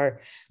who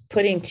are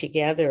putting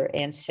together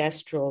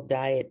ancestral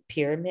diet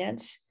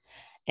pyramids,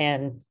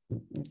 and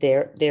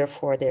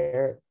therefore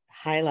they're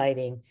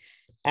highlighting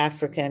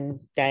African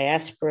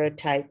diaspora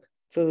type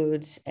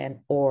foods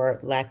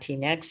or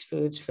Latinx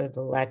foods for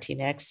the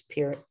Latinx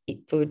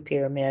food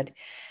pyramid.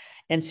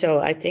 And so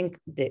I think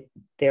that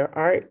there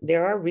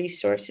are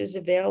resources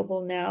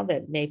available now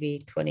that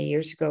maybe 20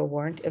 years ago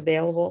weren't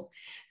available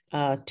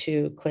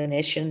to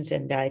clinicians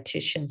and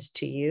dietitians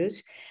to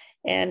use.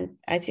 And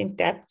I think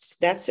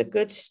that's a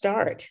good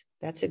start.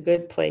 That's a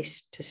good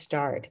place to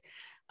start.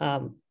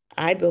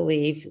 I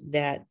believe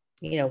that,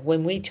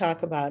 when we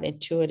talk about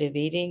intuitive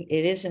eating,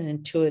 it is an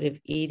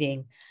intuitive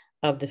eating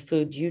of the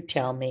food you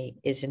tell me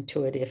is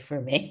intuitive for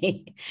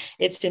me.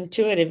 It's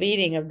intuitive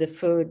eating of the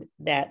food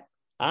that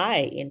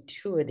I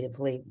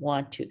intuitively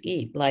want to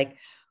eat. Like,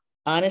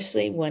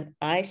 honestly, when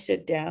I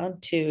sit down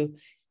to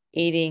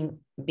eating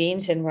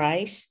beans and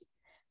rice,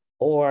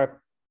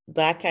 or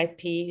black-eyed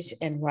peas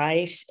and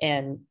rice,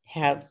 and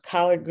have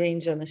collard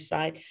greens on the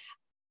side,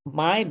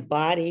 my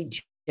body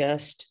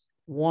just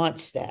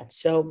wants that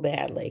so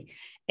badly.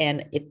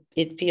 And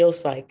it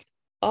feels like,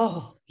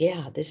 oh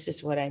yeah, this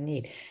is what I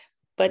need.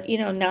 But,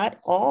 not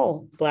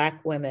all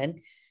Black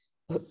women,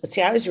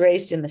 see, I was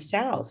raised in the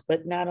South,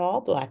 but not all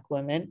Black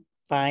women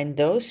find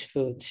those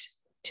foods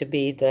to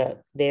be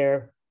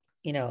their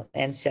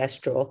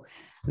ancestral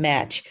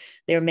match.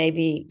 There may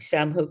be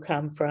some who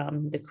come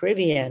from the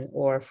Caribbean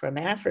or from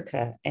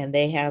Africa, and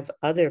they have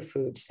other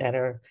foods that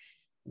are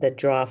the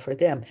draw for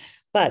them.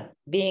 But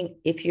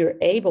if you're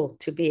able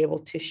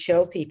to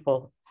show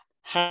people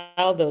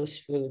how those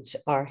foods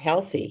are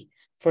healthy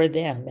for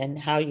them and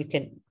how you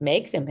can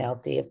make them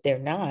healthy if they're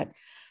not,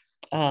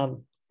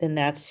 then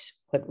that's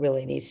what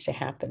really needs to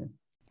happen.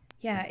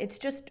 Yeah, it's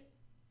just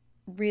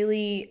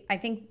really, I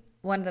think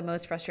one of the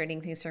most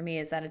frustrating things for me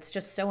is that it's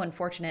just so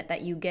unfortunate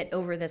that you get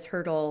over this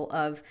hurdle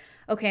of,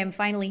 okay, I'm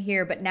finally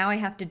here, but now I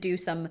have to do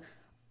some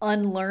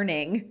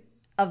unlearning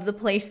of the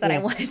place that I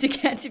wanted to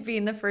get to be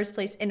in the first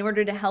place in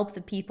order to help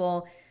the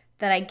people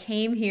that I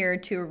came here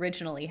to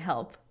originally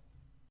help.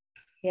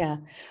 Yeah.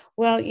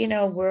 Well,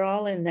 we're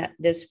all in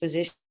this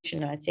position.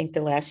 I think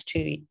the last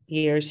 2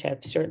 years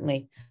have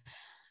certainly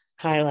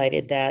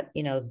highlighted that,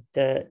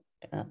 the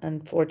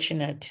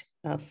unfortunate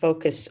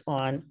focus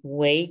on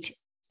weight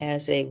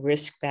as a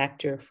risk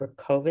factor for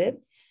COVID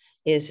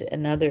is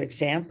another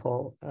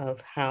example of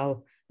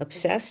how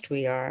obsessed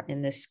we are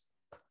in this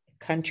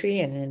country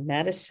and in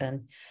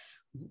medicine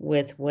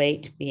with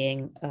weight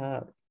being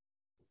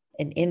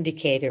an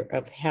indicator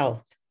of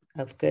health,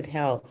 of good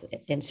health,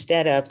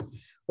 instead of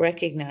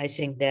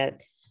recognizing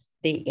that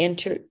the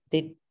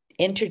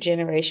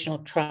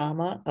intergenerational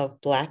trauma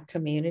of Black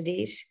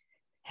communities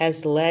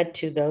has led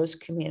to those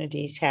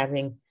communities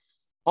having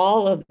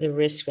all of the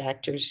risk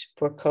factors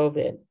for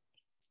COVID,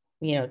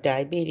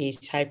 diabetes,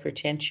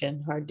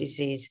 hypertension, heart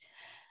disease,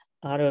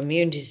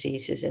 autoimmune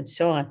diseases, and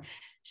so on.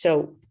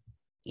 So,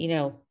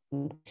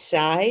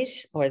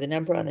 size or the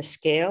number on the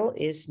scale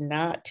is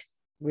not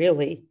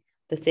really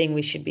the thing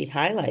we should be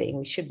highlighting.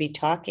 We should be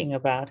talking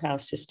about how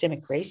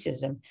systemic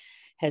racism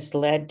has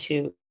led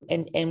to,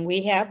 and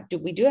we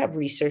do have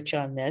research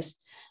on this.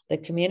 The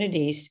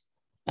communities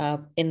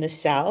in the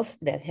South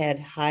that had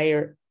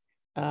higher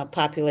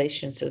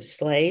populations of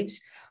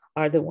slaves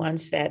are the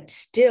ones that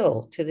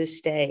still to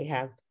this day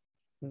have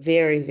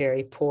very,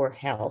 very poor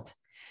health.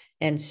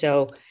 And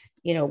so,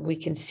 we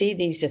can see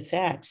these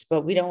effects,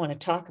 but we don't want to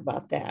talk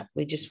about that.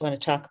 We just want to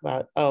talk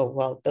about, oh,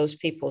 well, those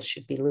people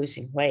should be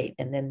losing weight,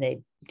 and then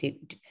they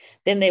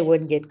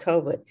wouldn't get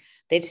COVID.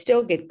 They'd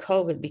still get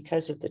COVID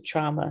because of the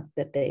trauma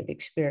that they've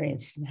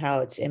experienced and how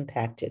it's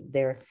impacted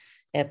their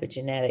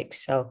epigenetics.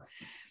 So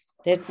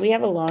that we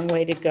have a long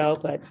way to go,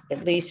 but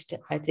at least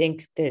I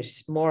think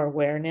there's more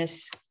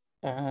awareness,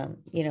 from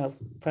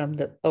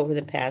over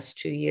the past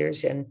 2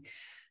 years, and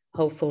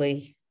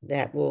hopefully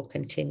that will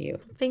continue.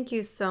 Thank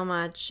you so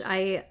much.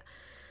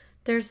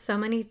 There's so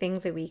many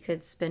things that we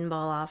could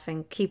spinball off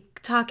and keep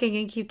talking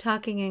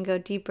and go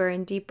deeper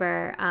and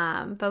deeper.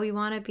 But we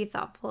want to be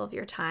thoughtful of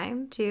your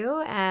time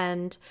too.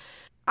 And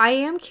I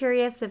am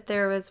curious if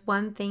there was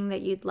one thing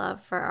that you'd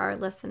love for our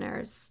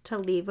listeners to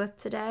leave with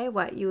today,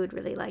 what you would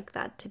really like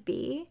that to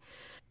be.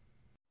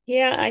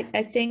 Yeah,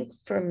 I think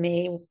for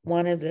me,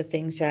 one of the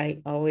things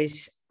I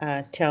always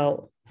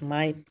tell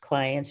my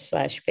clients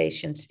 /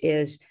 patients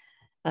is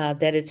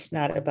that it's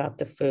not about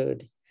the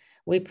food.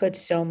 We put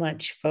so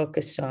much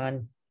focus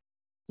on,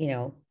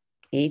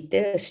 eat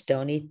this,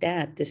 don't eat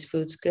that. This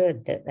food's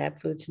good,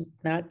 that food's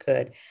not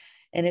good.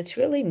 And it's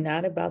really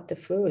not about the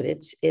food.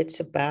 It's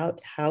about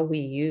how we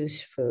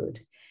use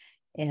food.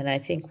 And I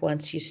think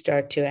once you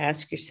start to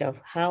ask yourself,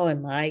 how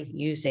am I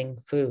using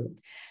food?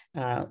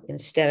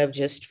 Instead of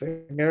just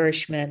for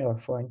nourishment or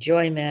for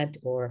enjoyment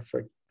or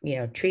for,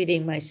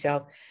 treating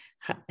myself,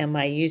 how am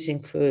I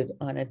using food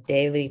on a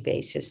daily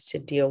basis to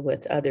deal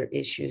with other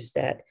issues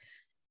that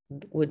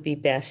would be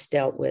best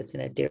dealt with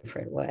in a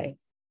different way?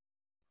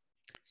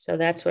 So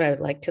that's what I would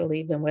like to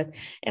leave them with.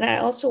 And I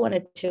also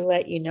wanted to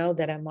let you know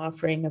that I'm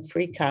offering a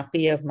free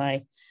copy of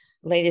my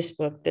latest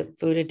book, the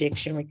Food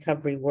Addiction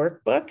Recovery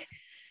Workbook,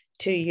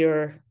 to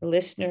your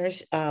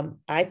listeners.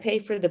 I pay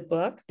for the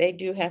book. They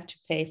do have to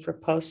pay for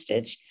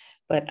postage,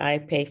 but I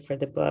pay for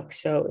the book.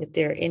 So if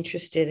they're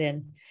interested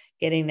in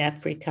getting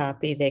that free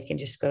copy, they can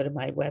just go to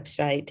my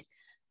website,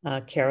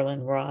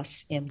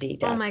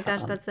 CarolynRossMD.com. Oh my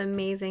gosh, that's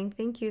amazing.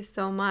 Thank you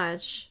so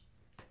much.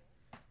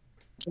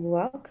 You're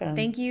welcome.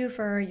 Thank you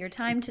for your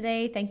time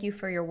today. Thank you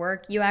for your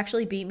work. You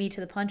actually beat me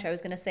to the punch. I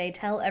was going to say,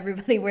 tell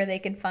everybody where they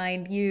can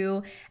find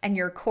you and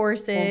your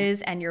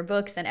courses and your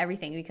books and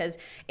everything, because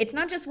it's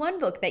not just one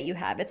book that you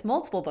have, it's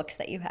multiple books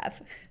that you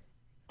have.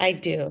 I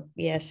do.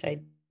 Yes, I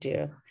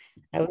do.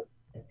 I was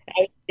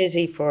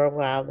busy for a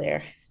while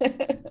there.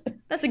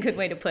 That's a good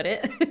way to put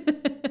it.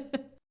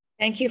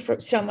 Thank you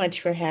so much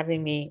for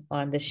having me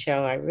on the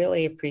show. I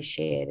really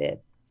appreciate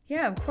it.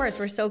 Yeah, of course.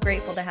 We're so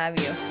grateful to have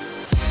you.